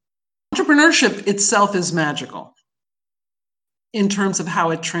Entrepreneurship itself is magical in terms of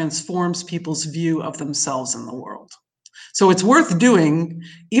how it transforms people's view of themselves in the world. So it's worth doing,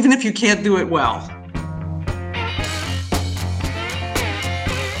 even if you can't do it well.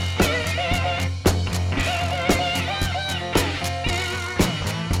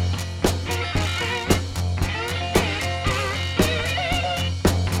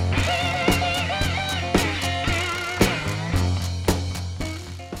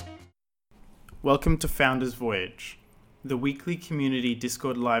 Welcome to Founders Voyage, the weekly community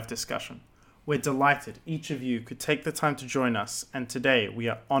Discord live discussion. We're delighted each of you could take the time to join us, and today we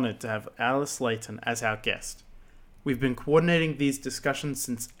are honoured to have Alice Layton as our guest. We've been coordinating these discussions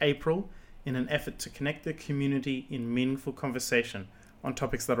since April in an effort to connect the community in meaningful conversation on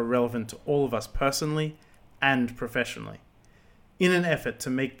topics that are relevant to all of us personally and professionally. In an effort to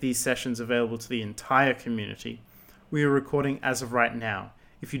make these sessions available to the entire community, we are recording as of right now.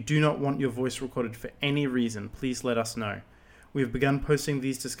 If you do not want your voice recorded for any reason, please let us know. We have begun posting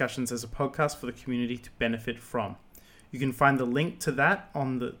these discussions as a podcast for the community to benefit from. You can find the link to that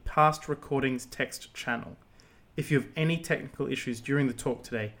on the past recordings text channel. If you have any technical issues during the talk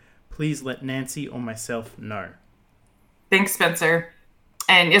today, please let Nancy or myself know. Thanks, Spencer.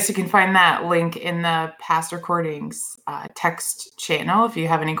 And yes, you can find that link in the past recordings text channel. If you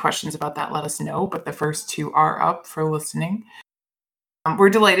have any questions about that, let us know. But the first two are up for listening.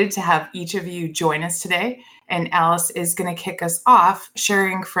 We're delighted to have each of you join us today, and Alice is going to kick us off,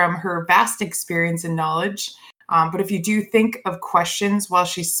 sharing from her vast experience and knowledge. But if you do think of questions while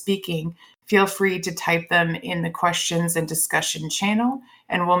she's speaking, feel free to type them in the questions and discussion channel,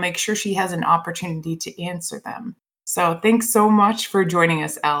 and we'll make sure she has an opportunity to answer them. So thanks so much for joining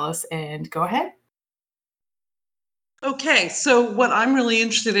us, Alice, and go ahead. Okay, so what I'm really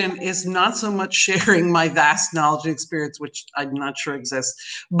interested in is not so much sharing my vast knowledge and experience, which I'm not sure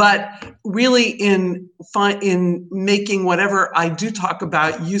exists, but really in making whatever I do talk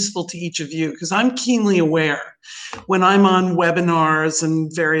about useful to each of you, because I'm keenly aware when I'm on webinars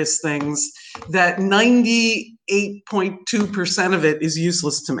and various things that 98.2% of it is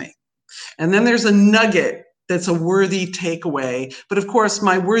useless to me. And then there's a nugget that's a worthy takeaway. But of course,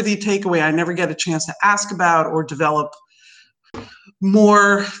 my worthy takeaway, I never get a chance to ask about or develop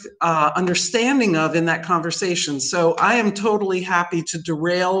more understanding of in that conversation. So I am totally happy to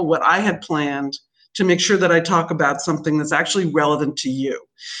derail what I had planned to make sure that I talk about something that's actually relevant to you.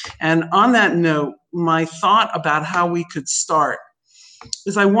 And on that note, my thought about how we could start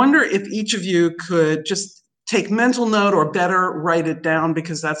is I wonder if each of you could just take mental note, or better, write it down,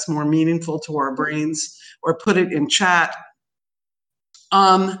 because that's more meaningful to our brains, or put it in chat.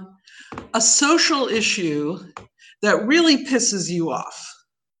 A social issue that really pisses you off.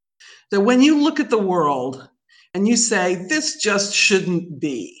 That when you look at the world and you say, this just shouldn't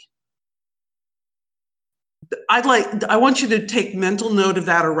be. I want you to take mental note of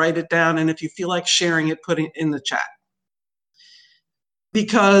that or write it down, and if you feel like sharing it, put it in the chat.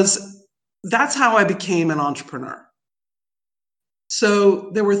 Because that's how I became an entrepreneur.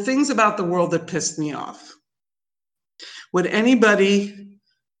 So there were things about the world that pissed me off. Would anybody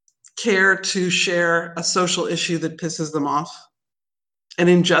care to share a social issue that pisses them off? An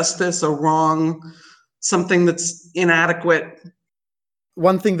injustice, a wrong, something that's inadequate?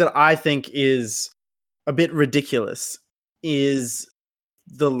 One thing that I think is a bit ridiculous is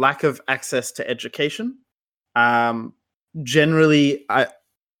the lack of access to education. Generally,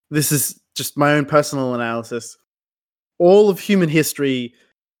 this is just my own personal analysis. All of human history,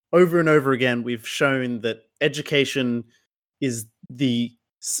 over and over again, we've shown that education is the,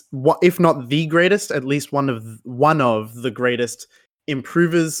 if not the greatest, at least one of the greatest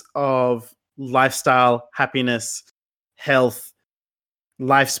improvers of lifestyle, happiness, health,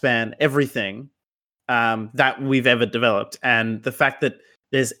 lifespan, everything that we've ever developed. And the fact that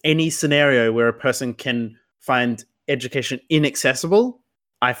there's any scenario where a person can find education inaccessible,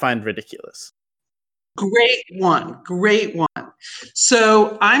 I find ridiculous. Great one.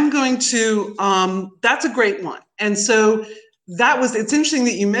 So I'm going to, that's a great one. And so it's interesting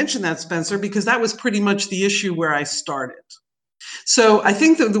that you mentioned that, Spencer, because that was pretty much the issue where I started. So I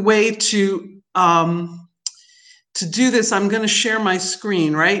think that the way to do this, I'm going to share my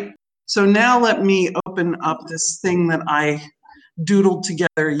screen, right? So now let me open up this thing that I doodled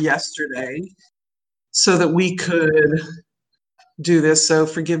together yesterday so that we could do this. So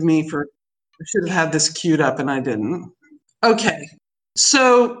forgive me I should have had this queued up and I didn't. Okay,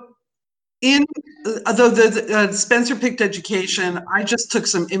 so although Spencer picked education, I just took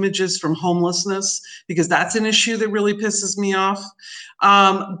some images from homelessness because that's an issue that really pisses me off.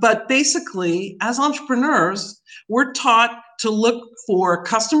 But basically, as entrepreneurs, we're taught to look for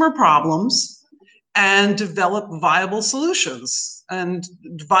customer problems and develop viable solutions and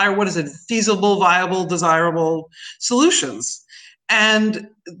feasible, viable, desirable solutions.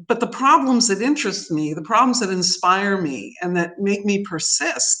 But the problems that interest me, the problems that inspire me and that make me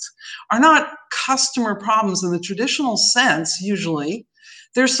persist are not customer problems in the traditional sense, usually.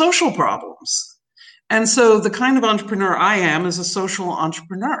 They're social problems. And so the kind of entrepreneur I am is a social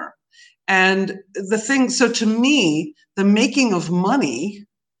entrepreneur. And so to me, the making of money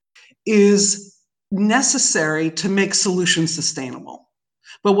is necessary to make solutions sustainable.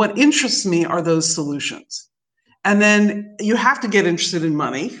 But what interests me are those solutions. And then you have to get interested in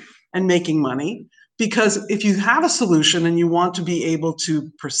money and making money, because if you have a solution and you want to be able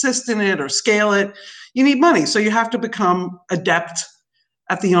to persist in it or scale it, you need money. So you have to become adept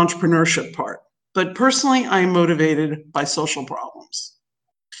at the entrepreneurship part. But personally, I am motivated by social problems.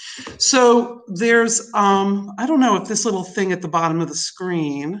 So there's, I don't know if this little thing at the bottom of the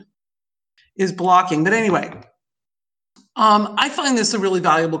screen is blocking, but anyway, I find this a really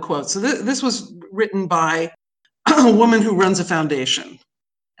valuable quote. So this was written by a woman who runs a foundation.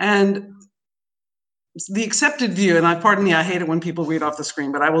 And the accepted view, and pardon me, I hate it when people read off the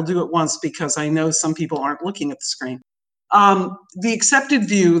screen, but I will do it once because I know some people aren't looking at the screen. The accepted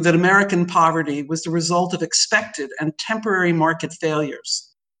view that American poverty was the result of expected and temporary market failures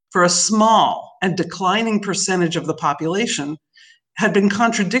for a small and declining percentage of the population had been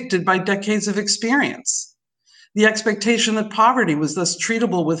contradicted by decades of experience. The expectation that poverty was thus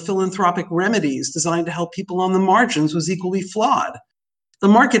treatable with philanthropic remedies designed to help people on the margins was equally flawed. The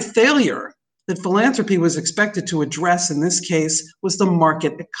market failure that philanthropy was expected to address in this case was the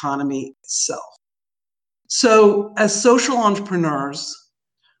market economy itself. So as social entrepreneurs,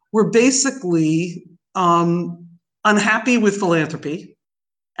 we're basically unhappy with philanthropy,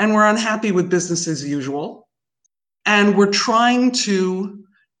 and we're unhappy with business as usual, and we're trying to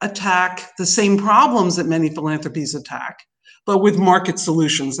attack the same problems that many philanthropies attack, but with market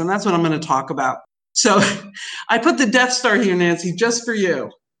solutions, and that's what I'm going to talk about. So I put the Death Star here, Nancy, just for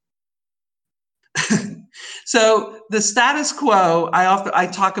you. So the status quo, I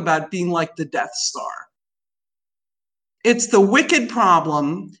talk about being like the Death Star. It's the wicked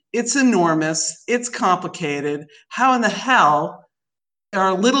problem. It's enormous. It's complicated. How in the hell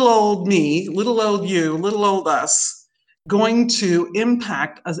are little old me, little old you, little old us going to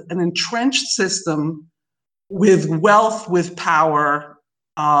impact an entrenched system with wealth, with power,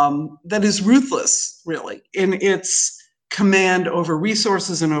 that is ruthless, really, in its command over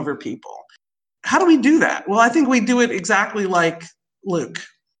resources and over people? How do we do that? Well, I think we do it exactly like Luke.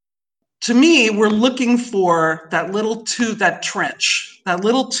 To me, we're looking for that little trench, that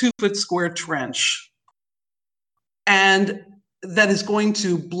little 2-foot square trench, and that is going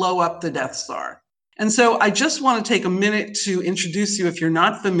to blow up the Death Star. And so I just want to take a minute to introduce you if you're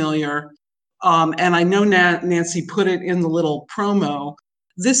not familiar. And I know Nancy put it in the little promo.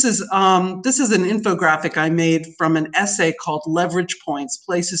 This is an infographic I made from an essay called Leverage Points,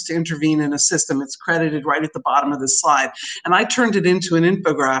 Places to Intervene in a System. It's credited right at the bottom of this slide. And I turned it into an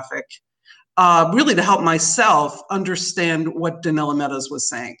infographic really to help myself understand what Donella Meadows was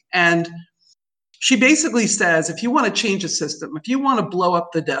saying. And she basically says, if you want to change a system, if you want to blow up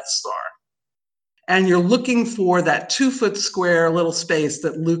the Death Star, and you're looking for that 2-foot square little space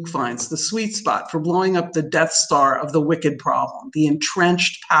that Luke finds, the sweet spot for blowing up the Death Star of the wicked problem, the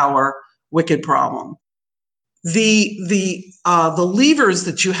entrenched power wicked problem, the levers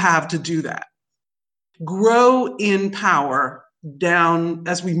that you have to do that grow in power down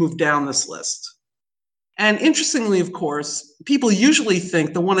as we move down this list. And interestingly, of course, people usually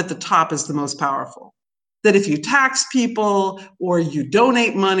think the one at the top is the most powerful. That if you tax people or you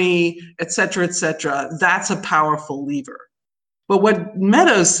donate money, et cetera, that's a powerful lever. But what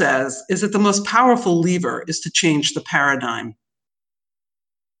Meadows says is that the most powerful lever is to change the paradigm.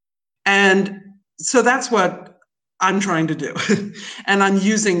 And so that's what I'm trying to do. And I'm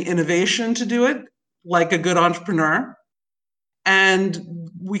using innovation to do it, like a good entrepreneur. And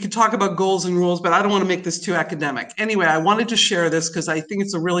we could talk about goals and rules, but I don't want to make this too academic. Anyway, I wanted to share this because I think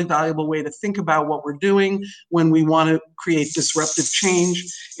it's a really valuable way to think about what we're doing when we want to create disruptive change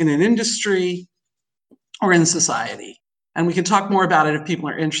in an industry or in society. And we can talk more about it if people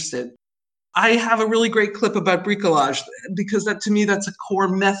are interested. I have a really great clip about bricolage because that, to me, that's a core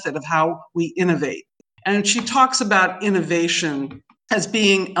method of how we innovate. And she talks about innovation as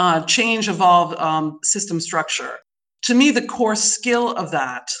being change, evolve, system structure. To me, the core skill of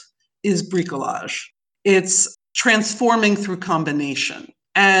that is bricolage. It's transforming through combination.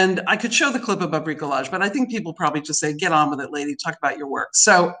 And I could show the clip about bricolage, but I think people probably just say, get on with it, lady, talk about your work.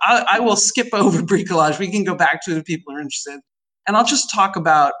 So I will skip over bricolage. We can go back to it if people are interested. And I'll just talk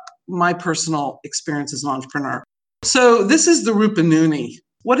about my personal experience as an entrepreneur. So this is the Rupununi.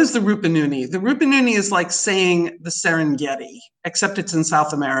 What is the Rupununi? The Rupununi is like saying the Serengeti, except it's in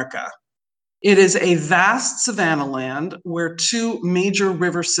South America. It is a vast savanna land where two major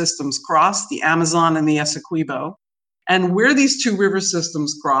river systems cross, the Amazon and the Essequibo. And where these two river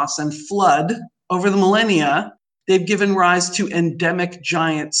systems cross and flood over the millennia, they've given rise to endemic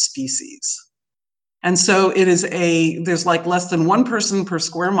giant species. And so there's like less than one person per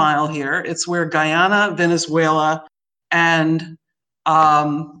square mile here. It's where Guyana, Venezuela, and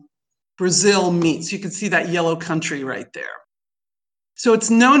Brazil meets. You can see that yellow country right there. So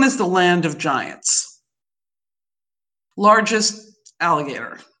it's known as the land of giants. Largest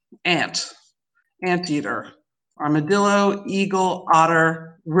alligator, anteater, armadillo, eagle,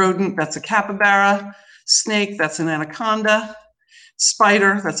 otter, rodent, that's a capybara, snake, that's an anaconda,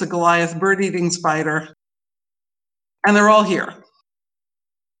 spider, that's a Goliath bird-eating spider, and they're all here.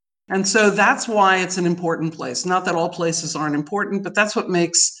 And so that's why it's an important place. Not that all places aren't important, but that's what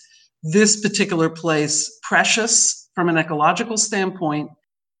makes this particular place precious from an ecological standpoint,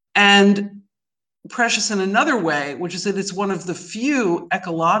 and precious in another way, which is that it's one of the few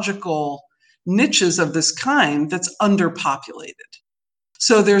ecological niches of this kind that's underpopulated.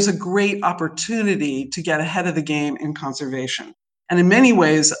 So there's a great opportunity to get ahead of the game in conservation. And in many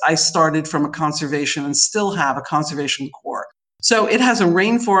ways, I started from a conservation and still have a conservation core. So it has a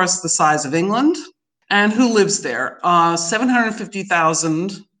rainforest the size of England. And who lives there?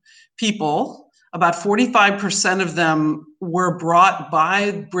 750,000 people. About 45% of them were brought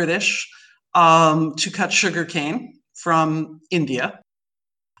by British to cut sugarcane from India.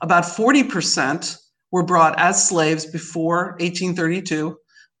 About 40% were brought as slaves before 1832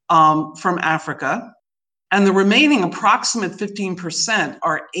 from Africa. And the remaining approximate 15%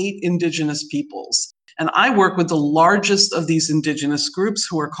 are 8 indigenous peoples. And I work with the largest of these indigenous groups,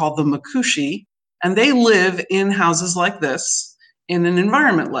 who are called the Makushi, and they live in houses like this, in an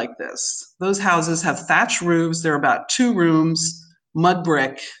environment like this. Those houses have thatched roofs. They're about 2 rooms, mud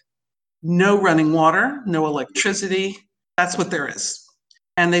brick, no running water, no electricity. That's what there is.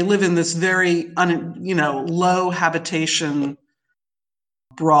 And they live in this very, low habitation,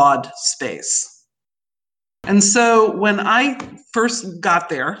 broad space. And so when I first got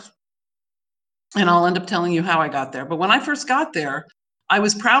there, and I'll end up telling you how I got there, but when I first got there, I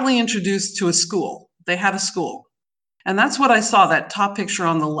was proudly introduced to a school. They had a school. And that's what I saw. That top picture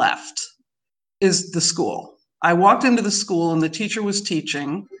on the left is the school. I walked into the school and the teacher was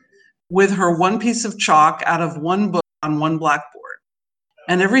teaching with her one piece of chalk out of one book on one blackboard.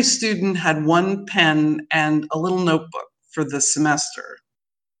 And every student had one pen and a little notebook for the semester.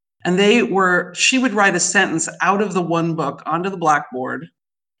 And she would write a sentence out of the one book onto the blackboard,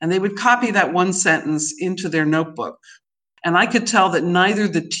 and they would copy that one sentence into their notebook. And I could tell that neither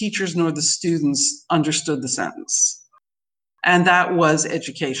the teachers nor the students understood the sentence. And that was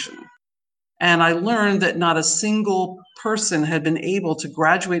education. And I learned that not a single person had been able to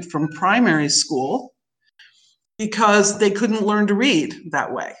graduate from primary school because they couldn't learn to read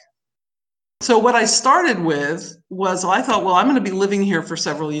that way. So what I started with was, I thought, I'm going to be living here for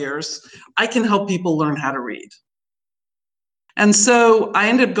several years. I can help people learn how to read. And so I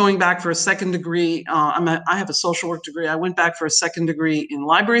ended up going back for a second degree. I have a social work degree. I went back for a second degree in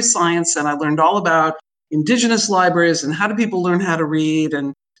library science, and I learned all about indigenous libraries and how do people learn how to read,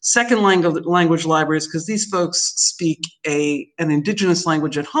 and second language libraries, because these folks speak an indigenous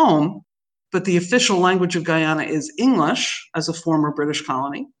language at home, but the official language of Guyana is English as a former British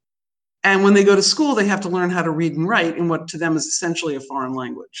colony. And when they go to school, they have to learn how to read and write in what to them is essentially a foreign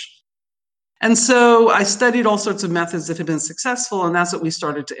language. And so I studied all sorts of methods that have been successful, and that's what we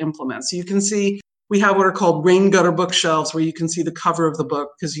started to implement. So you can see we have what are called rain gutter bookshelves, where you can see the cover of the book,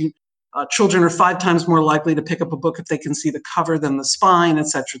 because children are 5 times more likely to pick up a book if they can see the cover than the spine, et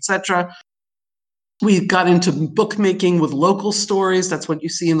cetera, et cetera. We got into bookmaking with local stories. That's what you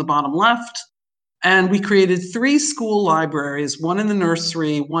see in the bottom left. And we created 3 school libraries, one in the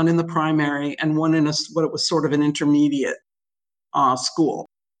nursery, one in the primary, and one in what was sort of an intermediate school.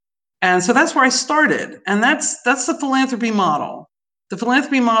 And so that's where I started. And that's the philanthropy model. The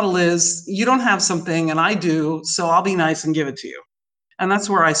philanthropy model is, you don't have something and I do, so I'll be nice and give it to you. And that's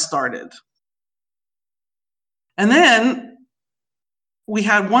where I started. And then we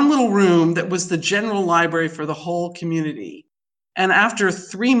had one little room that was the general library for the whole community. And after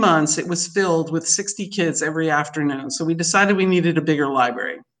 3 months, it was filled with 60 kids every afternoon. So we decided we needed a bigger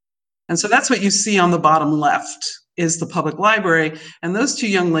library. And so that's what you see on the bottom left is the public library. And those 2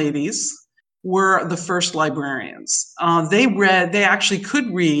 young ladies were the first librarians. They actually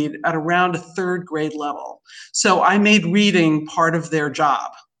could read at around a third grade level. So I made reading part of their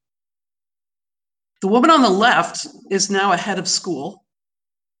job. The woman on the left is now a head of school,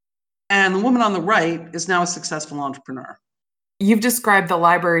 and the woman on the right is now a successful entrepreneur. You've described the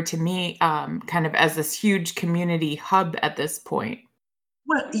library to me kind of as this huge community hub at this point.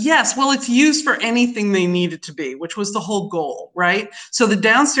 Well, yes. Well, it's used for anything they need it to be, which was the whole goal, right? So the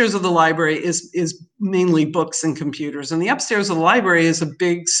downstairs of the library is mainly books and computers, and the upstairs of the library is a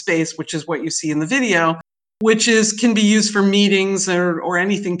big space, which is what you see in the video, which can be used for meetings or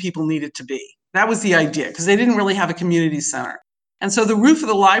anything people need it to be. That was the idea, because they didn't really have a community center. And so the roof of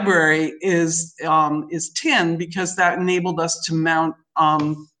the library is tin, because that enabled us to mount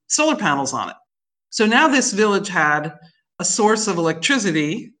solar panels on it. So now this village had a source of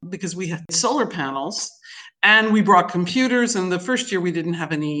electricity because we had solar panels, and we brought computers. And the first year we didn't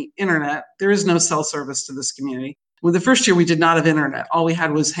have any internet. There is no cell service to this community. Well, the first year we did not have internet. All we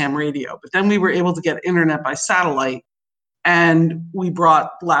had was ham radio. But then we were able to get internet by satellite, and we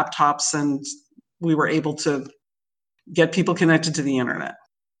brought laptops, and we were able to get people connected to the internet.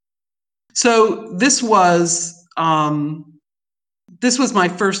 So this was my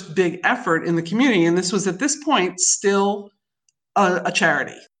first big effort in the community, and this was at this point still a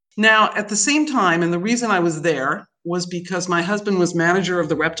charity. Now, at the same time, and the reason I was there was because my husband was manager of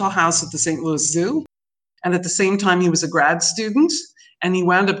the reptile house at the St. Louis Zoo, and at the same time he was a grad student, and he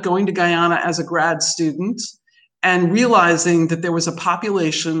wound up going to Guyana as a grad student and realizing that there was a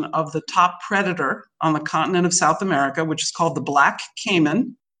population of the top predator on the continent of South America, which is called the black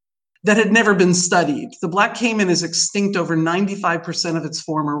caiman, that had never been studied. The black caiman is extinct over 95% of its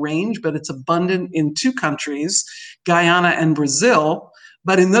former range, but it's abundant in two countries, Guyana and Brazil.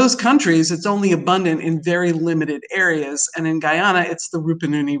 But in those countries, it's only abundant in very limited areas. And in Guyana, it's the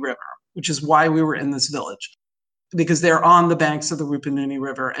Rupununi River, which is why we were in this village, because they're on the banks of the Rupununi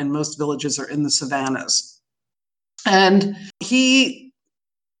River, and most villages are in the savannas. And he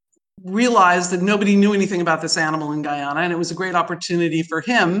realized that nobody knew anything about this animal in Guyana, and it was a great opportunity for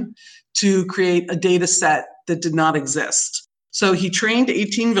him to create a data set that did not exist. So he trained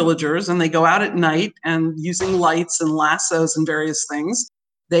 18 villagers, and they go out at night, and using lights and lassos and various things,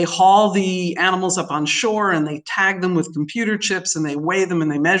 they haul the animals up on shore, and they tag them with computer chips, and they weigh them,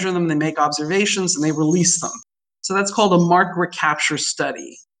 and they measure them, and they make observations, and they release them. So that's called a mark recapture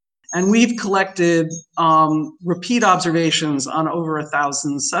study. And we've collected repeat observations on over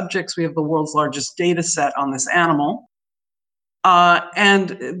 1,000 subjects. We have the world's largest data set on this animal. And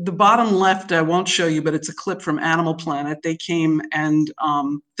the bottom left, I won't show you, but it's a clip from Animal Planet. They came and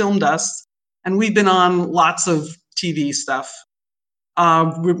filmed us. And we've been on lots of TV stuff.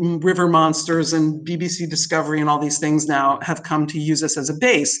 River Monsters and BBC Discovery and all these things now have come to use us as a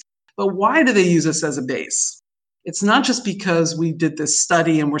base. But why do they use us as a base? It's not just because we did this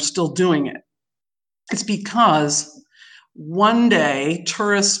study and we're still doing it. It's because one day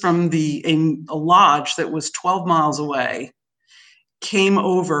tourists from a lodge that was 12 miles away came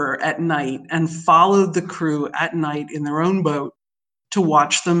over at night and followed the crew at night in their own boat to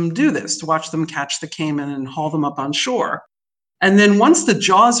watch them do this, to watch them catch the caiman and haul them up on shore. And then once the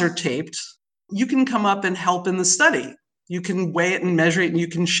jaws are taped, you can come up and help in the study. You can weigh it and measure it, and you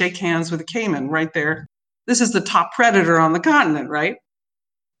can shake hands with a caiman right there. This is the top predator on the continent, right?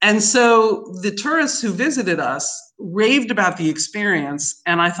 And so the tourists who visited us raved about the experience.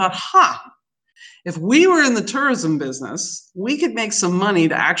 And I thought, if we were in the tourism business, we could make some money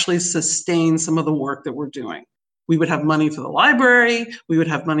to actually sustain some of the work that we're doing. We would have money for the library. We would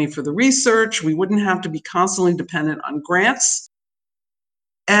have money for the research. We wouldn't have to be constantly dependent on grants.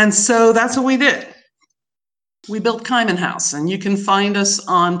 And so that's what we did. We built Caiman House, and you can find us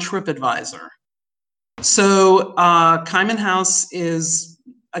on TripAdvisor. So Caiman House is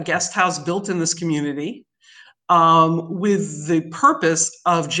a guest house built in this community with the purpose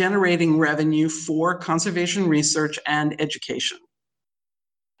of generating revenue for conservation research and education.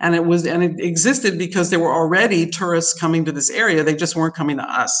 And it existed because there were already tourists coming to this area. They just weren't coming to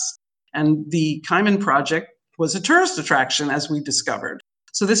us. And the Caiman Project was a tourist attraction, as we discovered.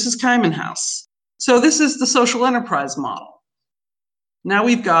 So this is Caiman House. So this is the social enterprise model. Now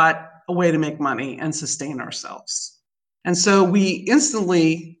we've got a way to make money and sustain ourselves. And so we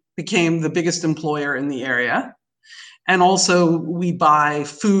instantly became the biggest employer in the area. And also we buy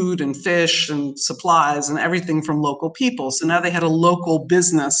food and fish and supplies and everything from local people. So now they had a local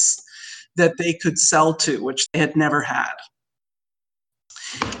business that they could sell to, which they had never had.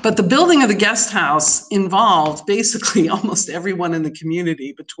 But the building of the guest house involved basically almost everyone in the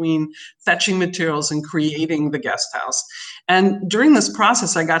community between fetching materials and creating the guest house. And during this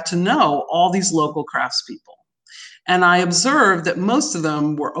process, I got to know all these local craftspeople. And I observed that most of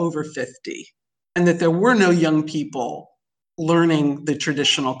them were over 50 and that there were no young people learning the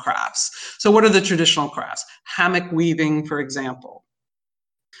traditional crafts. So what are the traditional crafts? Hammock weaving, for example,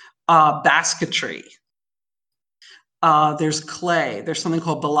 basketry. There's clay. There's something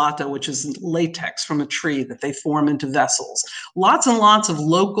called balata, which is latex from a tree that they form into vessels. Lots and lots of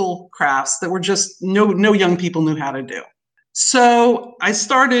local crafts that were just no young people knew how to do. So I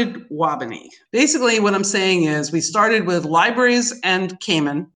started Wabani. Basically, what I'm saying is we started with libraries and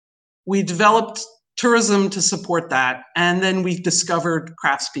Cayman. We developed tourism to support that, and then we discovered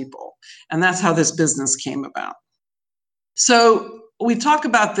craftspeople. And that's how this business came about. So we talk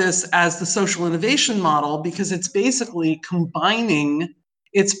about this as the social innovation model because it's basically combining,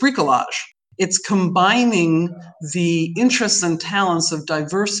 it's bricolage. It's combining the interests and talents of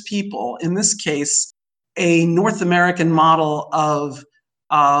diverse people, in this case, a North American model of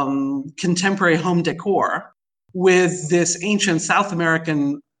contemporary home decor with this ancient South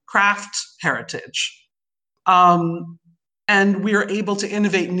American craft heritage. And we are able to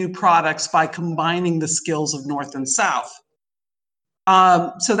innovate new products by combining the skills of North and South.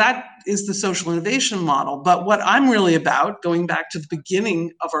 So that is the social innovation model. But what I'm really about, going back to the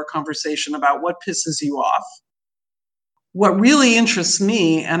beginning of our conversation about what pisses you off, what really interests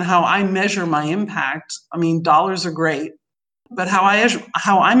me and how I measure my impact, I mean, dollars are great, but how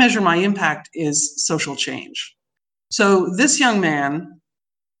I measure my impact is social change. So this young man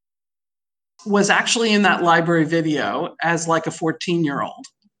was actually in that library video as like a 14-year-old.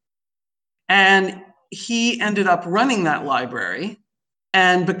 And he ended up running that library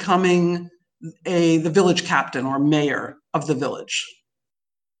and becoming the village captain or mayor of the village.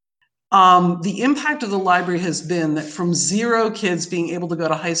 The impact of the library has been that from 0 kids being able to go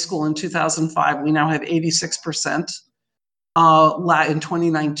to high school in 2005, we now have 86% in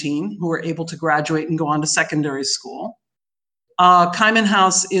 2019 who are able to graduate and go on to secondary school. Cayman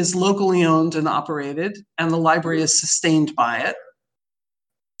House is locally owned and operated, and the library is sustained by it.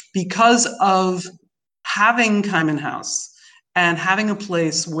 Because of having Cayman House and having a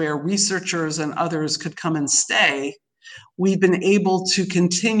place where researchers and others could come and stay, we've been able to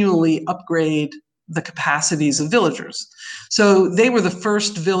continually upgrade the capacities of villagers. So they were the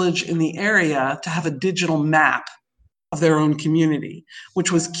first village in the area to have a digital map of their own community,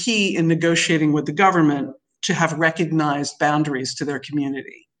 which was key in negotiating with the government to have recognized boundaries to their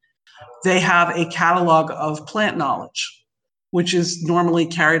community. They have a catalog of plant knowledge, which is normally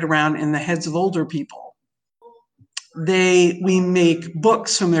carried around in the heads of older people. We make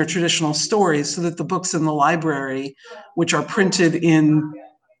books from their traditional stories so that the books in the library, which are printed in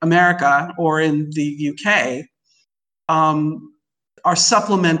America or in the UK, are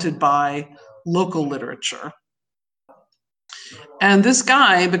supplemented by local literature. And this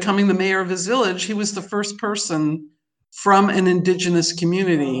guy, becoming the mayor of his village, he was the first person from an indigenous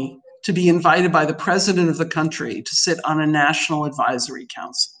community to be invited by the president of the country to sit on a national advisory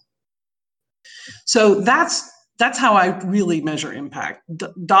council. So that's how I really measure impact.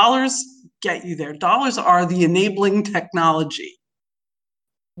 Dollars get you there. Dollars are the enabling technology.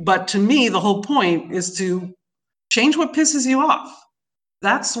 But to me, the whole point is to change what pisses you off.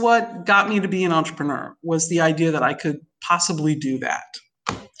 That's what got me to be an entrepreneur, was the idea that I could possibly do that.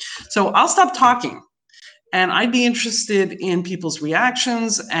 So I'll stop talking, and I'd be interested in people's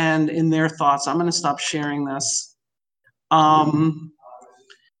reactions and in their thoughts. I'm going to stop sharing this.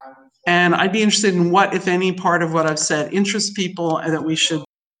 And I'd be interested in what, if any, part of what I've said interests people and that we should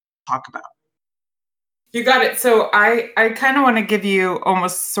talk about. You got it. So I kind of want to give you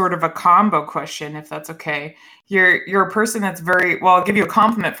almost sort of a combo question, if that's okay. You're a person that's I'll give you a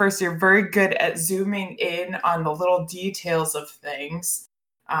compliment first. You're very good at zooming in on the little details of things,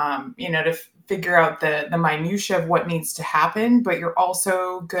 to figure out the minutia of what needs to happen, but you're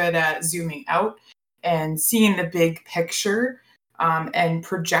also good at zooming out and seeing the big picture and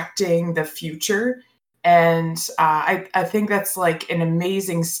projecting the future. And I think that's like an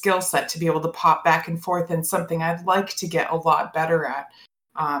amazing skill set to be able to pop back and forth, and something I'd like to get a lot better at.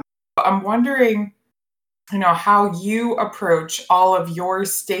 I'm wondering, how you approach all of your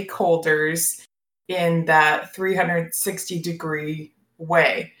stakeholders in that 360-degree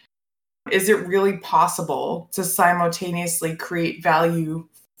way. Is it really possible to simultaneously create value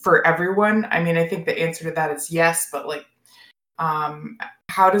for everyone? I mean, I think the answer to that is yes, but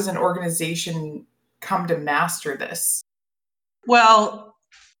how does an organization come to master this? Well,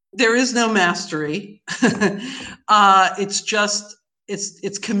 there is no mastery. It's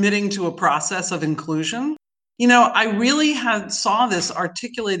it's committing to a process of inclusion. You know, I really saw this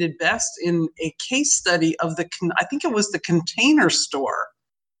articulated best in a case study of I think it was the Container Store.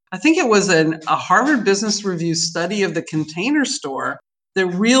 I think it was a Harvard Business Review study of the Container Store that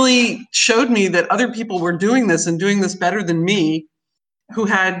really showed me that other people were doing this and doing this better than me, who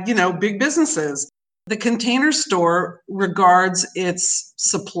had, you know, big businesses. The Container Store regards its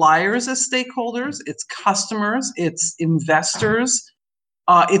suppliers as stakeholders, its customers, its investors,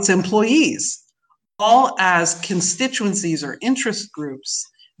 its employees, all as constituencies or interest groups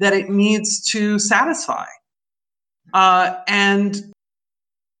that it needs to satisfy. And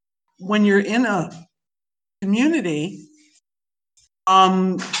when you're in a community,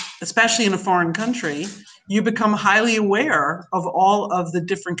 especially in a foreign country, you become highly aware of all of the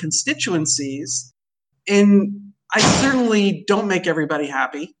different constituencies. And I certainly don't make everybody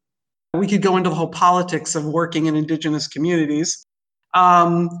happy. We could go into the whole politics of working in Indigenous communities.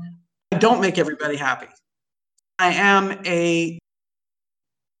 I don't make everybody happy. I am a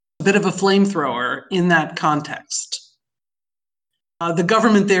bit of a flamethrower in that context. The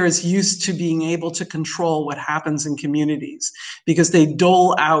government there is used to being able to control what happens in communities because they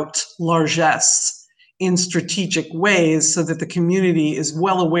dole out largesse in strategic ways so that the community is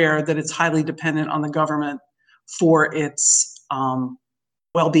well aware that it's highly dependent on the government for its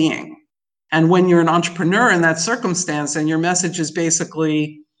well-being. And when you're an entrepreneur in that circumstance and your message is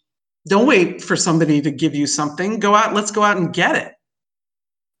basically, don't wait for somebody to give you something, let's go out and get it.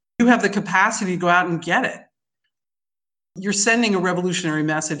 You have the capacity to go out and get it. You're sending a revolutionary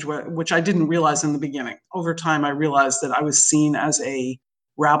message, which I didn't realize in the beginning. Over time, I realized that I was seen as a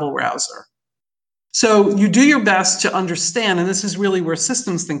rabble-rouser. So you do your best to understand, and this is really where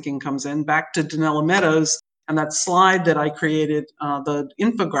systems thinking comes in, back to Donella Meadows and that slide that I created, the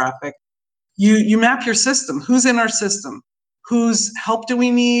infographic. You map your system. Who's in our system? Whose help do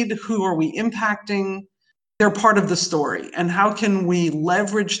we need? Who are we impacting? They're part of the story. And how can we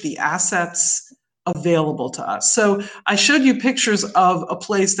leverage the assets available to us? So I showed you pictures of a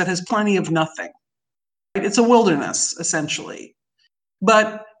place that has plenty of nothing. It's a wilderness, essentially.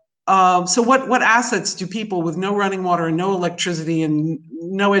 But so what assets do people with no running water and no electricity and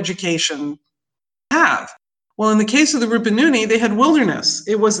no education have? Well, in the case of the Rupununi, they had wilderness.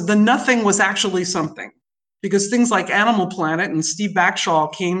 The nothing was actually something. Because things like Animal Planet, and Steve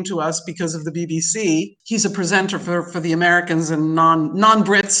Backshall came to us because of the BBC. He's a presenter for the Americans and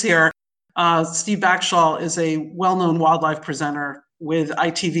non-Brits here. Steve Backshall is a well-known wildlife presenter with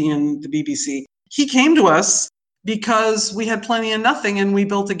ITV and the BBC. He came to us because we had plenty of nothing and we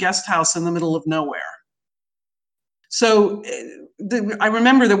built a guest house in the middle of nowhere. So I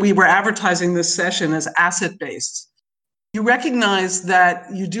remember that we were advertising this session as asset-based. You recognize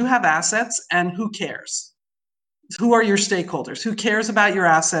that you do have assets, and who cares? Who are your stakeholders? Who cares about your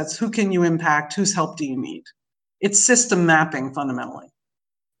assets? Who can you impact? Whose help do you need? It's system mapping fundamentally.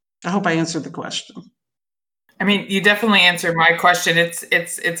 I hope I answered the question. I mean, you definitely answered my question.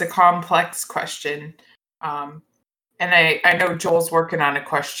 It's a complex question. And I know Joel's working on a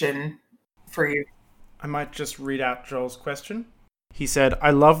question for you. I might just read out Joel's question. He said,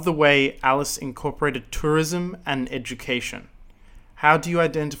 I love the way Alice incorporated tourism and education. How do you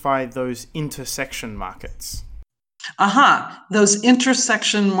identify those intersection markets? Those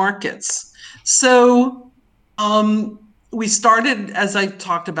intersection markets. So we started, as I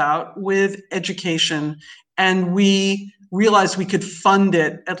talked about, with education, and we realized we could fund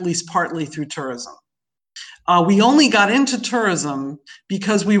it at least partly through tourism. We only got into tourism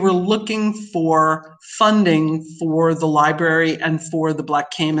because we were looking for funding for the library and for the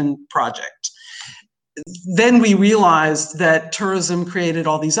Black Cayman project. Then we realized that tourism created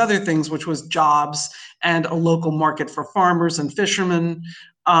all these other things, which was jobs and a local market for farmers and fishermen,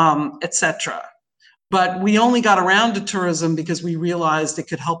 etc. But we only got around to tourism because we realized it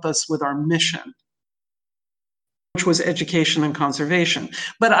could help us with our mission, which was education and conservation.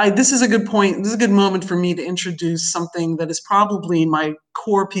 But this is a good point. This is a good moment for me to introduce something that is probably my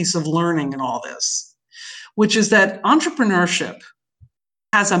core piece of learning in all this, which is that entrepreneurship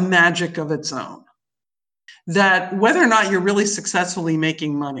has a magic of its own. That whether or not you're really successfully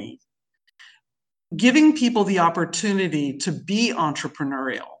making money, giving people the opportunity to be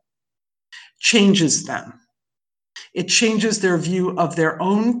entrepreneurial changes them. It changes their view of their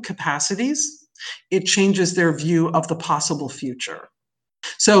own capacities. It changes their view of the possible future.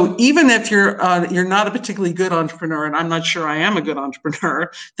 So even if you're not a particularly good entrepreneur, and I'm not sure I am a good entrepreneur,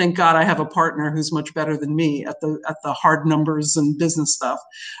 thank God I have a partner who's much better than me at the hard numbers and business stuff.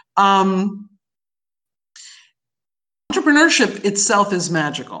 Entrepreneurship itself is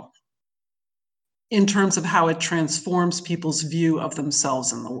magical. in terms of how it transforms people's view of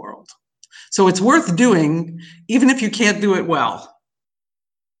themselves in the world. So it's worth doing, even if you can't do it well.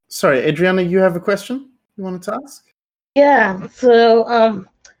 Sorry, Adriana, you have a question you wanted to ask? Yeah, so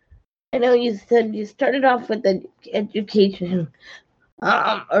I know you said you started off with education,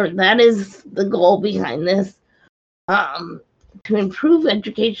 or that is the goal behind this, to improve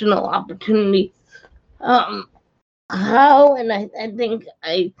educational opportunities. How, and I think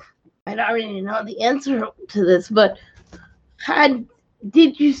I already know the answer to this, but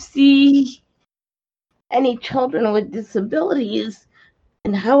did you see any children with disabilities,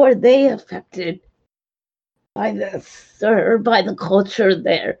 and how are they affected by this, or by the culture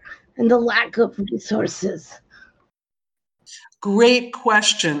there and the lack of resources? Great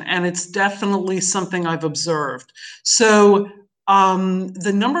question, and it's definitely something I've observed. So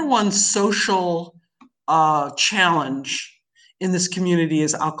the number one social challenge in this community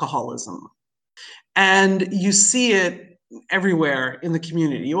is alcoholism. And you see it everywhere in the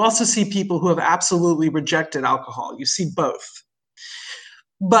community. You also see people who have absolutely rejected alcohol. You see both.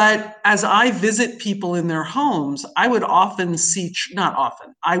 But as I visit people in their homes, I would often see, not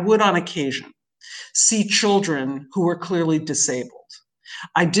often, I would on occasion see children who were clearly disabled.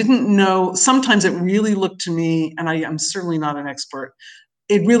 I didn't know, sometimes it really looked to me, and I'm certainly not an expert,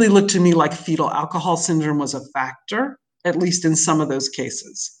 it really looked to me like fetal alcohol syndrome was a factor, at least in some of those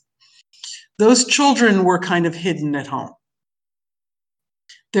cases. Those children were kind of hidden at home.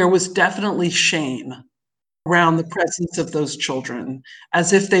 There was definitely shame around the presence of those children,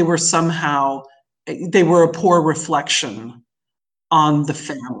 as if they were somehow, they were a poor reflection on the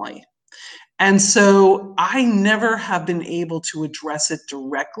family. And so I never have been able to address it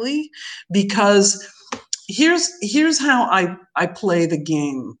directly, because here's how I play the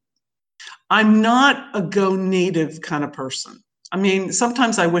game. I'm not a go native kind of person. I mean,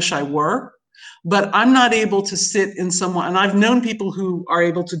 sometimes I wish I were, but I'm not able to sit in someone, and I've known people who are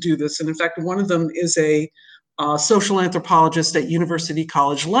able to do this. And in fact, one of them is a social anthropologist at University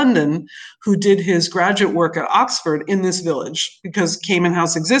College London, who did his graduate work at Oxford in this village, because Cayman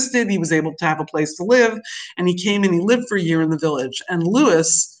House existed, he was able to have a place to live, and he came and he lived for a year in the village. And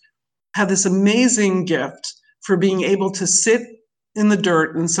Lewis had this amazing gift for being able to sit in the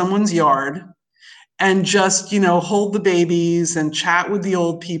dirt in someone's yard and just, hold the babies and chat with the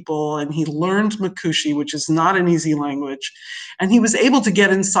old people. And he learned Makushi, which is not an easy language. And he was able to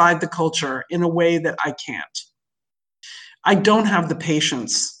get inside the culture in a way that I can't. I don't have the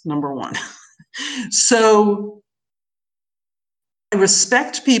patience, number one. So I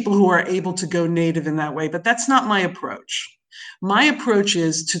respect people who are able to go native in that way, but that's not my approach. My approach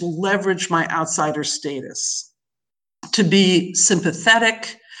is to leverage my outsider status, to be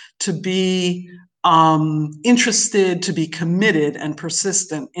sympathetic, to be interested, to be committed and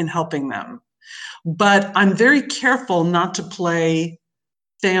persistent in helping them. But I'm very careful not to play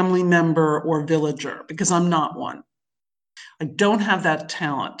family member or villager, because I'm not one. I don't have that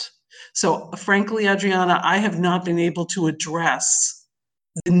talent. So frankly, Adriana, I have not been able to address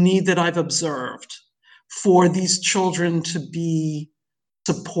the need that I've observed for these children to be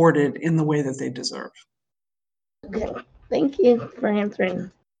supported in the way that they deserve. Okay, thank you for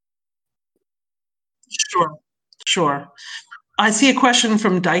answering. Sure. I see a question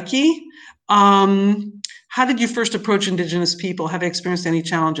from Daiki. How did you first approach Indigenous people? Have you experienced any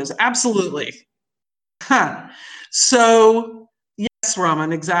challenges? Absolutely. So, yes,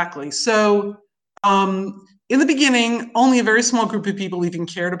 Raman, exactly. So, in the beginning, only a very small group of people even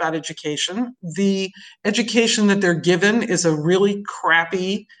cared about education. The education that they're given is a really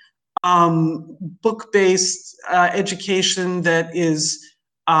crappy book-based education that is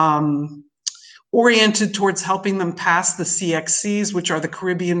oriented towards helping them pass the CXCs, which are the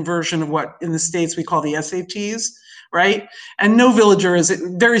Caribbean version of what in the States we call the SATs, right? And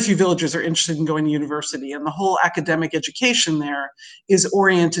very few villagers are interested in going to university, and the whole academic education there is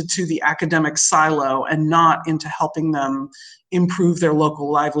oriented to the academic silo and not into helping them improve their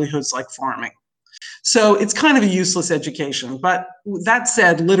local livelihoods like farming. So it's kind of a useless education. But that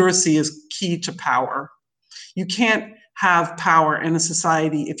said, literacy is key to power. You can't have power in a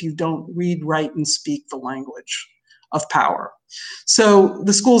society if you don't read, write, and speak the language of power. So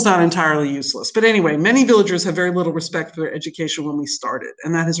the school's not entirely useless. But anyway, many villagers have very little respect for their education when we started,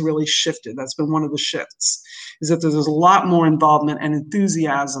 and that has really shifted. That's been one of the shifts, is that there's a lot more involvement and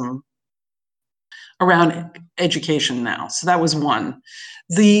enthusiasm around education now. So that was one.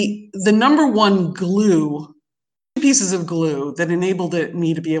 The number one glue, two pieces of glue that enabled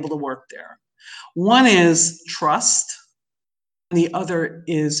me to be able to work there. One is trust, and the other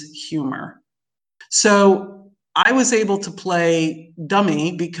is humor. So I was able to play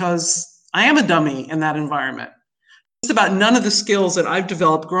dummy because I am a dummy in that environment. Just about none of the skills that I've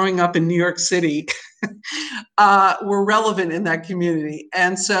developed growing up in New York City were relevant in that community.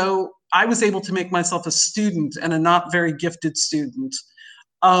 And so I was able to make myself a student, and a not very gifted student,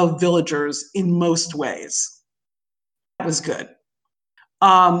 of villagers in most ways. That was good.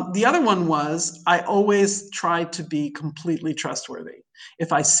 The other one was I always tried to be completely trustworthy.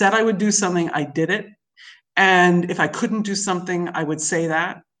 If I said I would do something, I did it. And if I couldn't do something, I would say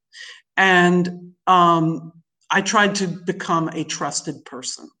that. And I tried to become a trusted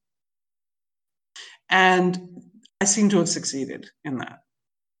person. And I seem to have succeeded in that.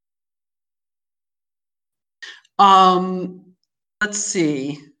 Let's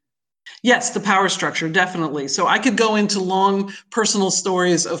see. Yes, the power structure, definitely. So I could go into long personal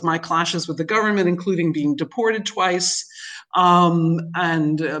stories of my clashes with the government, including being deported twice,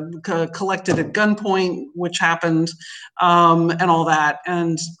 and collected at gunpoint, which happened, and all that.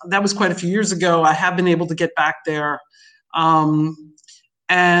 And that was quite a few years ago. I have been able to get back there.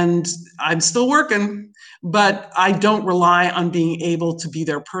 And I'm still working, but I don't rely on being able to be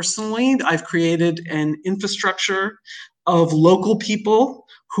there personally. I've created an infrastructure of local people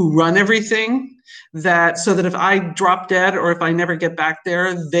who run everything, so that if I drop dead or if I never get back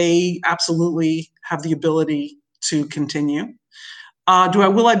there, they absolutely have the ability to continue.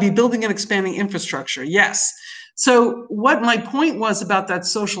 Will I be building and expanding infrastructure? Yes. So what my point was about that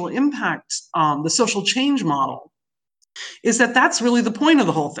social impact, the social change model, is that that's really the point of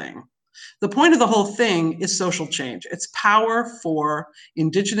the whole thing. The point of the whole thing is social change. It's power for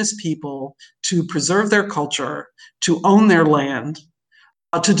indigenous people to preserve their culture, to own their land,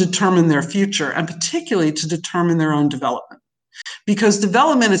 to determine their future, and particularly to determine their own development. Because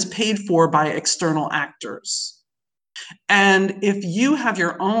development is paid for by external actors. And if you have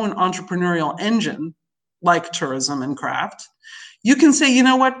your own entrepreneurial engine, like tourism and craft, you can say, you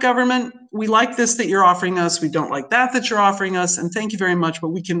know what, government, we like this that you're offering us, we don't like that you're offering us, and thank you very much, but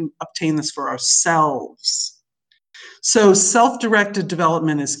we can obtain this for ourselves. So self-directed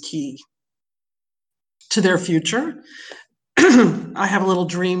development is key to their future. I have a little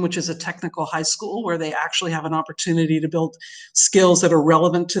dream, which is a technical high school where they actually have an opportunity to build skills that are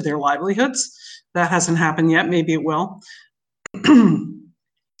relevant to their livelihoods. That hasn't happened yet, maybe it will.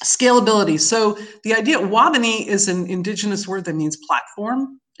 Scalability. So the idea, Wabani is an indigenous word that means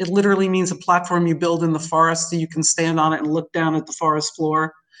platform. It literally means a platform you build in the forest so you can stand on it and look down at the forest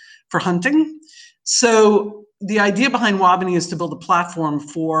floor for hunting. So the idea behind Wabani is to build a platform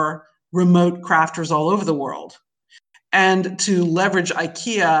for remote crafters all over the world, and to leverage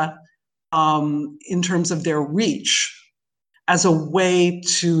IKEA in terms of their reach as a way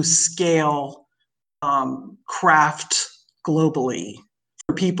to scale craft globally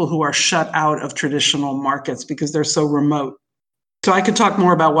for people who are shut out of traditional markets because they're so remote. So I could talk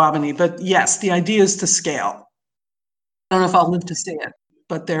more about Wabani, but yes, the idea is to scale. I don't know if I'll live to see it,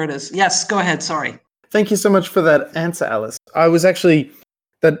 but there it is. Yes, go ahead, sorry. Thank you so much for that answer, Alice.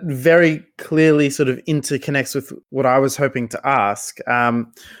 That very clearly sort of interconnects with what I was hoping to ask,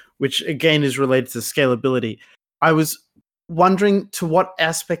 which again is related to scalability. I was wondering, to what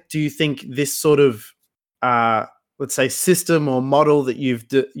aspect do you think this sort of, let's say, system or model that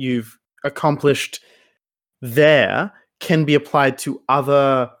you've accomplished there can be applied to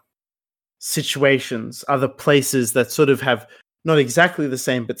other situations, other places that sort of have not exactly the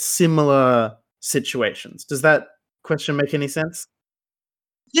same, but similar situations? Does that question make any sense?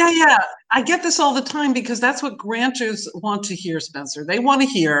 Yeah. I get this all the time because that's what grantors want to hear, Spencer. They want to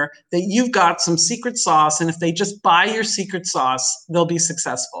hear that you've got some secret sauce, and if they just buy your secret sauce, they'll be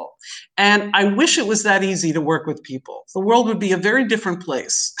successful. And I wish it was that easy to work with people. The world would be a very different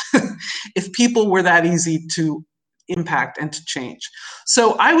place if people were that easy to impact and to change.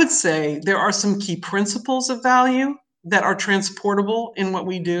 So I would say there are some key principles of value that are transportable in what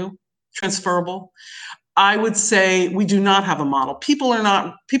we do, transferable. I would say we do not have a model. People are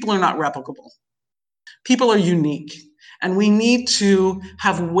not replicable. People are unique, and we need to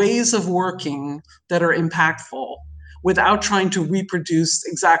have ways of working that are impactful without trying to reproduce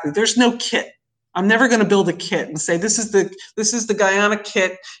exactly. There's no kit. I'm never going to build a kit and say this is the Guyana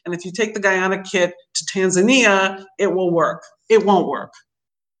kit, and if you take the Guyana kit to Tanzania, it will work. It won't work.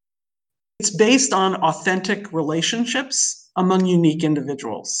 It's based on authentic relationships among unique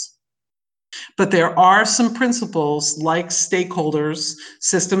individuals. But there are some principles like stakeholders,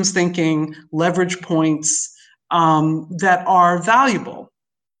 systems thinking, leverage points that are valuable.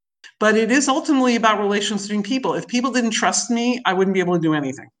 But it is ultimately about relations between people. If people didn't trust me, I wouldn't be able to do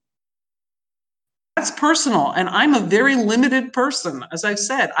anything. That's personal, and I'm a very limited person. As I've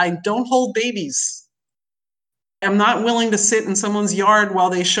said, I don't hold babies. I'm not willing to sit in someone's yard while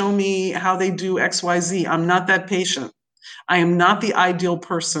they show me how they do XYZ. I'm not that patient. I am not the ideal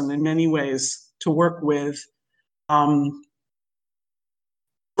person in many ways to work with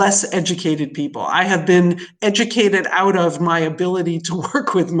less educated people. I have been educated out of my ability to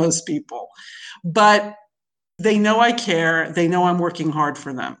work with most people, but they know I care. They know I'm working hard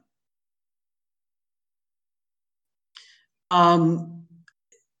for them.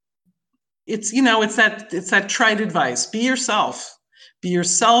 It's that trite advice. Be yourself. Be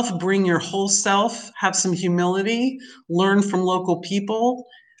yourself, bring your whole self, have some humility, learn from local people.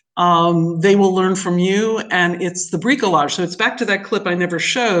 They will learn from you, and it's the bricolage. So it's back to that clip I never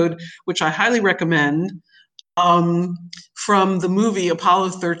showed, which I highly recommend, from the movie Apollo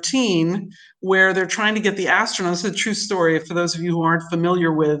 13, where they're trying to get the astronauts. It's a true story for those of you who aren't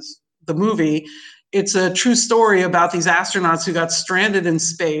familiar with the movie. It's a true story about these astronauts who got stranded in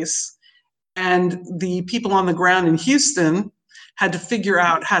space, and the people on the ground in Houston had to figure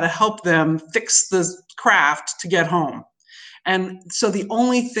out how to help them fix the craft to get home. And so the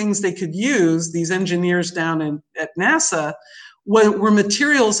only things they could use, these engineers down at NASA, were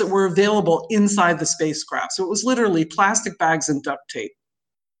materials that were available inside the spacecraft. So it was literally plastic bags and duct tape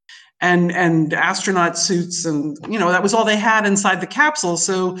and astronaut suits, and that was all they had inside the capsule.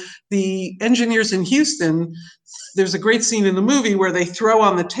 So the engineers in Houston, there's a great scene in the movie where they throw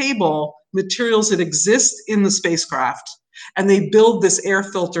on the table materials that exist in the spacecraft, and they build this air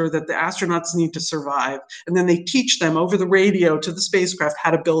filter that the astronauts need to survive. And then they teach them over the radio to the spacecraft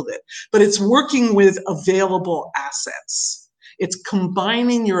how to build it. But it's working with available assets. It's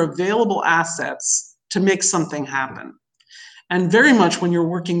combining your available assets to make something happen. And very much when you're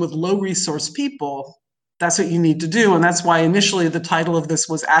working with low resource people, that's what you need to do. And that's why initially the title of this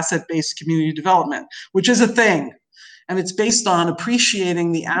was Asset-Based Community Development, which is a thing. And it's based on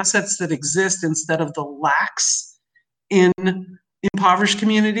appreciating the assets that exist instead of the lacks in impoverished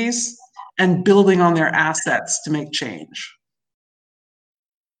communities, and building on their assets to make change.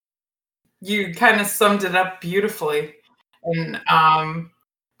 You kind of summed it up beautifully. And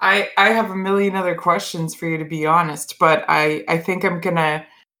I have a million other questions for you, to be honest, but I think I'm going to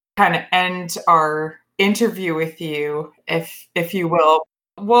kind of end our interview with you, if you will.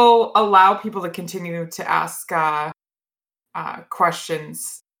 We'll allow people to continue to ask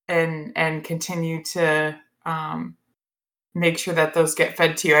questions and continue to make sure that those get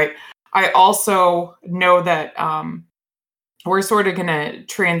fed to you. I also know that we're sort of going to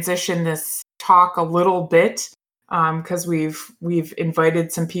transition this talk a little bit, because we've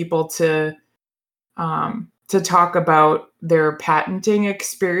invited some people to talk about their patenting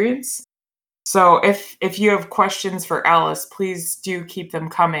experience. So if you have questions for Alice, please do keep them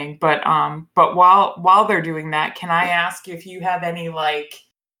coming. But while they're doing that, can I ask if you have any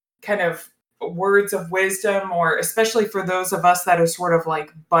kind of words of wisdom, or especially for those of us that are sort of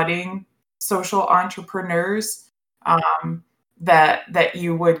like budding social entrepreneurs, that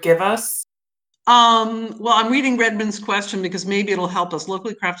you would give us? Well, I'm reading Redmond's question because maybe it'll help us.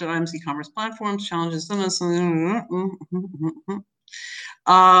 Locally crafted items, e-commerce platforms, challenges.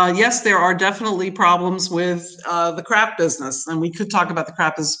 Yes, there are definitely problems with the craft business, and we could talk about the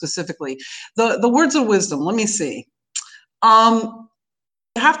craft business specifically. The words of wisdom, let me see.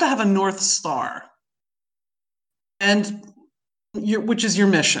 You have to have a North Star, and which is your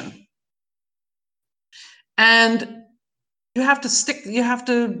mission. And you have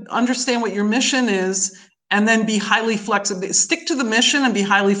to understand what your mission is, and then be highly flexible. Stick to the mission and be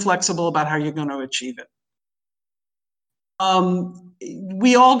highly flexible about how you're going to achieve it.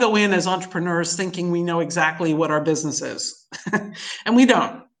 We all go in as entrepreneurs thinking we know exactly what our business is, and we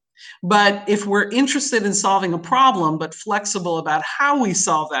don't. But if we're interested in solving a problem, but flexible about how we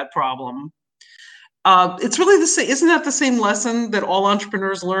solve that problem, it's really the same. Isn't that the same lesson that all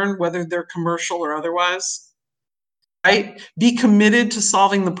entrepreneurs learn, whether they're commercial or otherwise? Right? Be committed to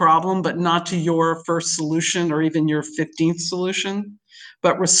solving the problem, but not to your first solution or even your 15th solution,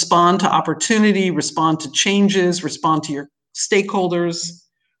 but respond to opportunity, respond to changes, respond to your stakeholders.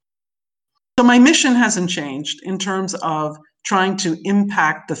 So my mission hasn't changed in terms of trying to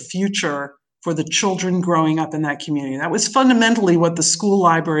impact the future for the children growing up in that community. That was fundamentally what the school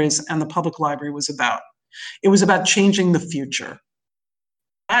libraries and the public library was about. It was about changing the future.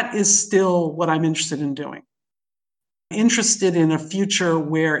 That is still what I'm interested in doing. I'm interested in a future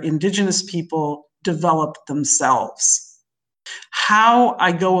where Indigenous people develop themselves. How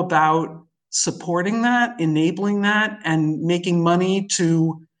I go about supporting that, enabling that, and making money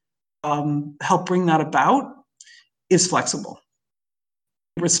to help bring that about is flexible.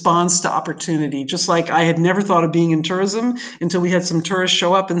 responds to opportunity. Just like I had never thought of being in tourism until we had some tourists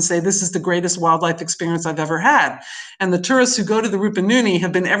show up and say, this is the greatest wildlife experience I've ever had. And the tourists who go to the Rupununi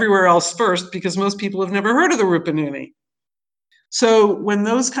have been everywhere else first because most people have never heard of the Rupununi. So when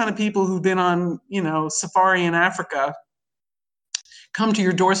those kind of people who've been on, safari in Africa come to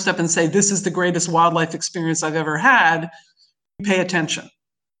your doorstep and say, this is the greatest wildlife experience I've ever had, you pay attention.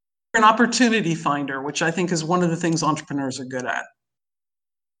 You're an opportunity finder, which I think is one of the things entrepreneurs are good at.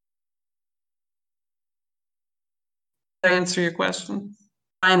 Did I answer your question?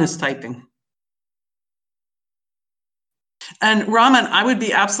 Ryan is typing. And Raman, I would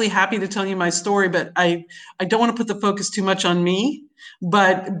be absolutely happy to tell you my story, but I don't want to put the focus too much on me.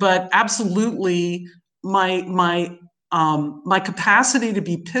 But absolutely, my capacity to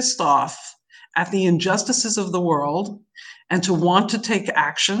be pissed off at the injustices of the world and to want to take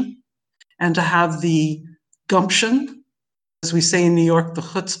action and to have the gumption, as we say in New York, the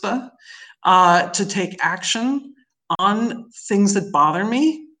chutzpah, to take action on things that bother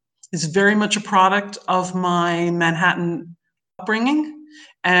me is very much a product of my Manhattan upbringing.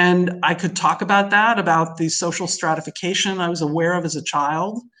 And I could talk about that, about the social stratification I was aware of as a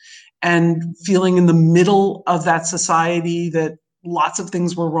child, and feeling in the middle of that society that lots of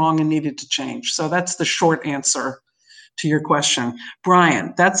things were wrong and needed to change. So that's the short answer to your question.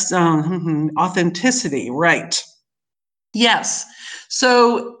 Brian, that's authenticity, right? Yes.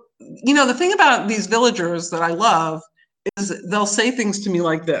 So, the thing about these villagers that I love is they'll say things to me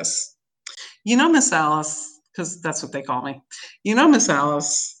like this. Miss Alice, because that's what they call me. Miss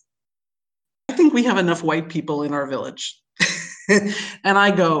Alice, I think we have enough white people in our village. And I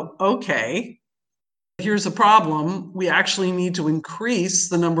go, okay, here's a problem. We actually need to increase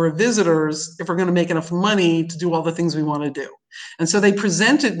the number of visitors if we're going to make enough money to do all the things we want to do. And so they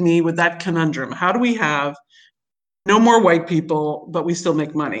presented me with that conundrum. How do we have no more white people, but we still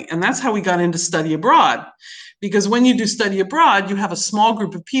make money? And that's how we got into study abroad. Because when you do study abroad, you have a small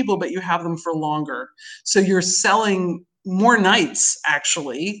group of people, but you have them for longer. So you're selling more nights,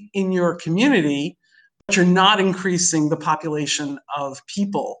 actually, in your community, but you're not increasing the population of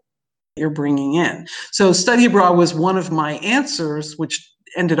people you're bringing in. So study abroad was one of my answers, which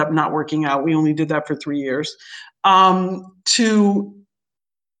ended up not working out. We only did that for 3 years, to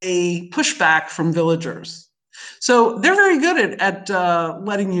a pushback from villagers. So they're very good at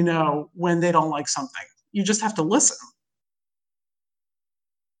letting you know when they don't like something. You just have to listen.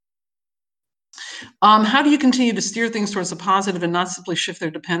 How do you continue to steer things towards the positive and not simply shift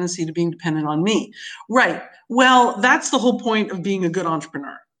their dependency to being dependent on me? Right. Well, that's the whole point of being a good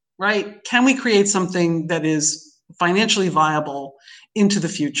entrepreneur, right? Can we create something that is financially viable into the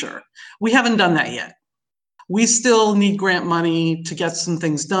future? We haven't done that yet. We still need grant money to get some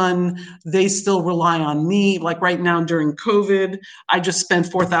things done. They still rely on me. Like right now during COVID, I just spent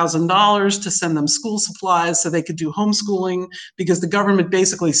 $4,000 to send them school supplies so they could do homeschooling because the government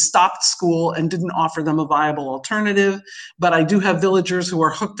basically stopped school and didn't offer them a viable alternative. But I do have villagers who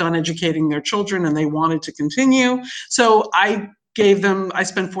are hooked on educating their children and they wanted to continue. So I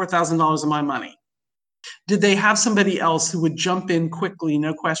spent $4,000 of my money. Did they have somebody else who would jump in quickly,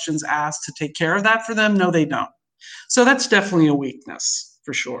 no questions asked, to take care of that for them? No, they don't. So that's definitely a weakness,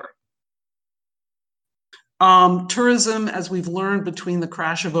 for sure. Tourism, as we've learned between the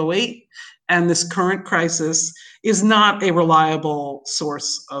crash of 2008 and this current crisis, is not a reliable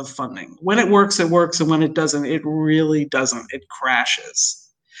source of funding. When it works, and when it doesn't, it really doesn't. It crashes.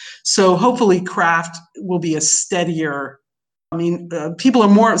 So hopefully craft will be a steadier. People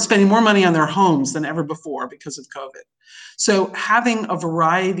are spending more money on their homes than ever before because of COVID. So having a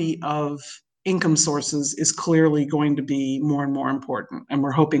variety of income sources is clearly going to be more and more important. And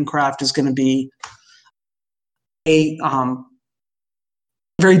we're hoping craft is going to be a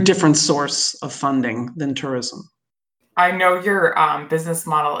very different source of funding than tourism. I know your business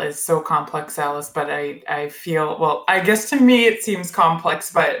model is so complex, Alice, but I feel, well, I guess to me it seems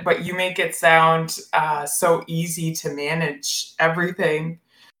complex, but you make it sound so easy to manage everything.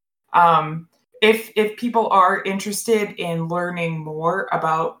 If people are interested in learning more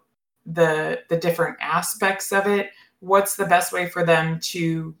about the different aspects of it, what's the best way for them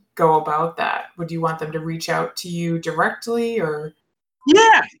to go about that? Would you want them to reach out to you directly or?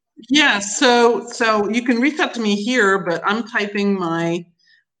 Yeah. So you can reach out to me here, but I'm typing my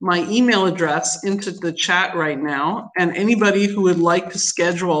email address into the chat right now. And anybody who would like to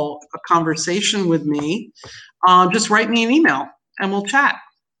schedule a conversation with me, just write me an email and we'll chat.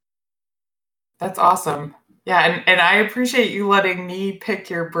 That's awesome. Yeah, and I appreciate you letting me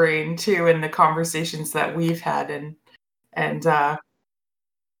pick your brain too in the conversations that we've had and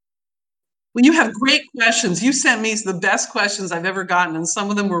Well, you have great questions. You sent me the best questions I've ever gotten, and some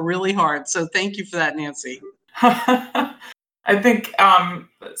of them were really hard. So thank you for that, Nancy. I think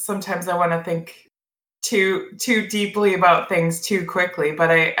sometimes I want to think too deeply about things too quickly, but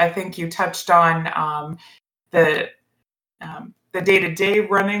I think you touched on the day-to-day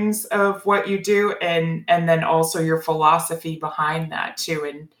runnings of what you do, and then also your philosophy behind that too,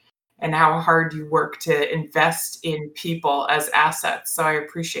 and how hard you work to invest in people as assets. So I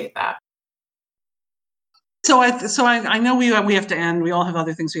appreciate that. So I know we have to end. We all have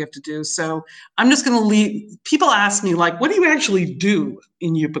other things we have to do. So I'm just going to leave. People ask me, like, what do you actually do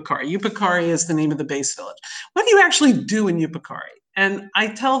in Yupikari? Yupikari is the name of the base village. What do you actually do in Yupikari? And I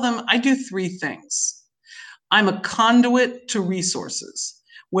tell them I do three things. I'm a conduit to resources,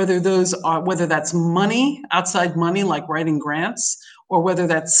 whether that's money, outside money, like writing grants, or whether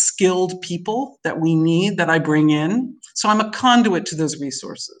that's skilled people that we need that I bring in. So I'm a conduit to those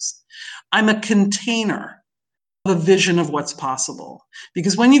resources. I'm a container of a vision of what's possible.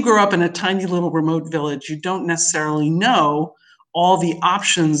 Because when you grow up in a tiny little remote village, you don't necessarily know all the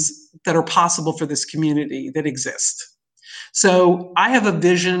options that are possible for this community that exist. So I have a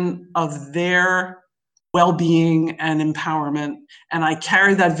vision of their well-being and empowerment, and I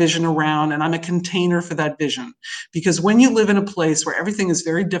carry that vision around, and I'm a container for that vision. Because when you live in a place where everything is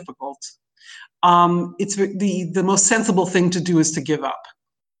very difficult, it's the most sensible thing to do is to give up.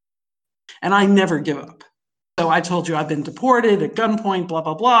 And I never give up. So I told you I've been deported at gunpoint, blah,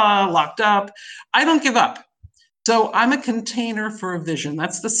 blah, blah, locked up. I don't give up. So I'm a container for a vision.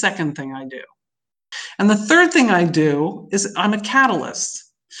 That's the second thing I do. And the third thing I do is I'm a catalyst.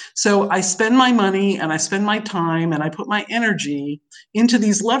 So I spend my money and I spend my time and I put my energy into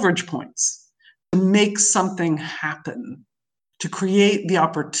these leverage points to make something happen, to create the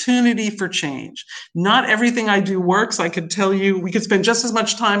opportunity for change. Not everything I do works. I could tell you, we could spend just as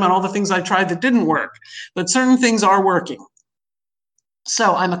much time on all the things I tried that didn't work, but certain things are working.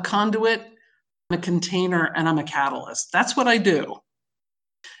 So I'm a conduit, I'm a container, and I'm a catalyst. That's what I do.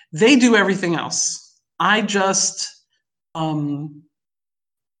 They do everything else. I just,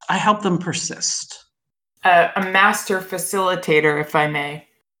 I help them persist. A master facilitator, if I may.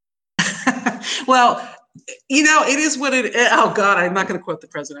 Well, you know, it is what it is. Oh God, I'm not going to quote the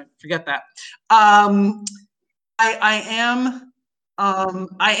president. Forget that. I am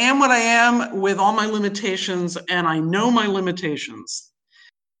what I am with all my limitations, and I know my limitations.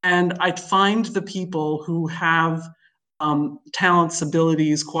 And I find the people who have talents,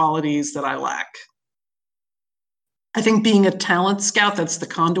 abilities, qualities that I lack. I think being a talent scout, that's the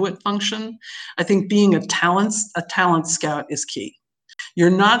conduit function. I think being a talent scout is key. You're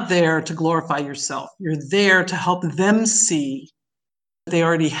not there to glorify yourself. You're there to help them see that they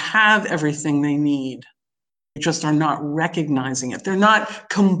already have everything they need. They just are not recognizing it. They're not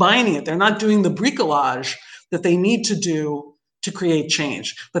combining it. They're not doing the bricolage that they need to do to create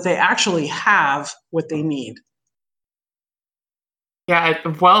change, but they actually have what they need. Yeah,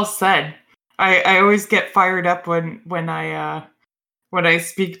 well said. I always get fired up when I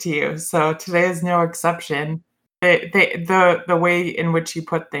speak to you. So today is no exception. The way in which you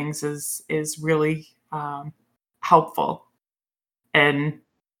put things is really helpful, and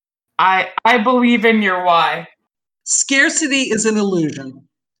I believe in your why. Scarcity is an illusion.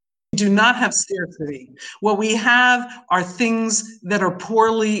 We do not have scarcity. What we have are things that are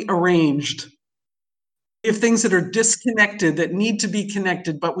poorly arranged. We have things that are disconnected, that need to be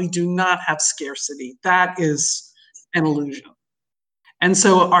connected, but we do not have scarcity. That is an illusion. And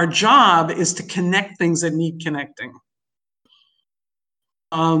so our job is to connect things that need connecting,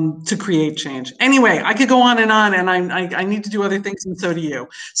 to create change. Anyway, I could go on, and I need to do other things, and so do you.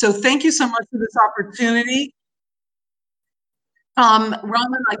 So thank you so much for this opportunity. Raman,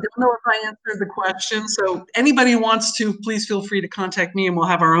 I don't know if I answered the question, so anybody who wants to, please feel free to contact me, and we'll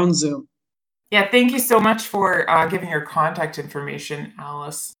have our own Zoom. Yeah, thank you so much for giving your contact information,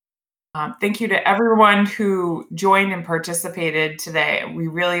 Alice. Thank you to everyone who joined and participated today. We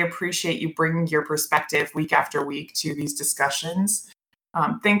really appreciate you bringing your perspective week after week to these discussions.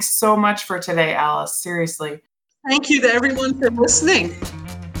 Thanks so much for today, Alice. Seriously. Thank you to everyone for listening.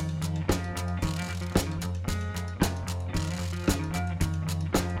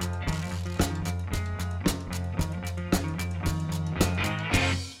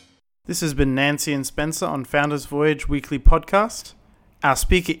 This has been Nancy and Spencer on Founders Voyage Weekly Podcast. Our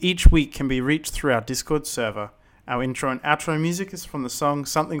speaker each week can be reached through our Discord server. Our intro and outro music is from the song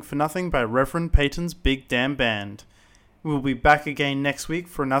Something for Nothing by Reverend Peyton's Big Damn Band. We'll be back again next week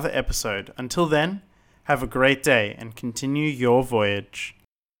for another episode. Until then, have a great day and continue your voyage.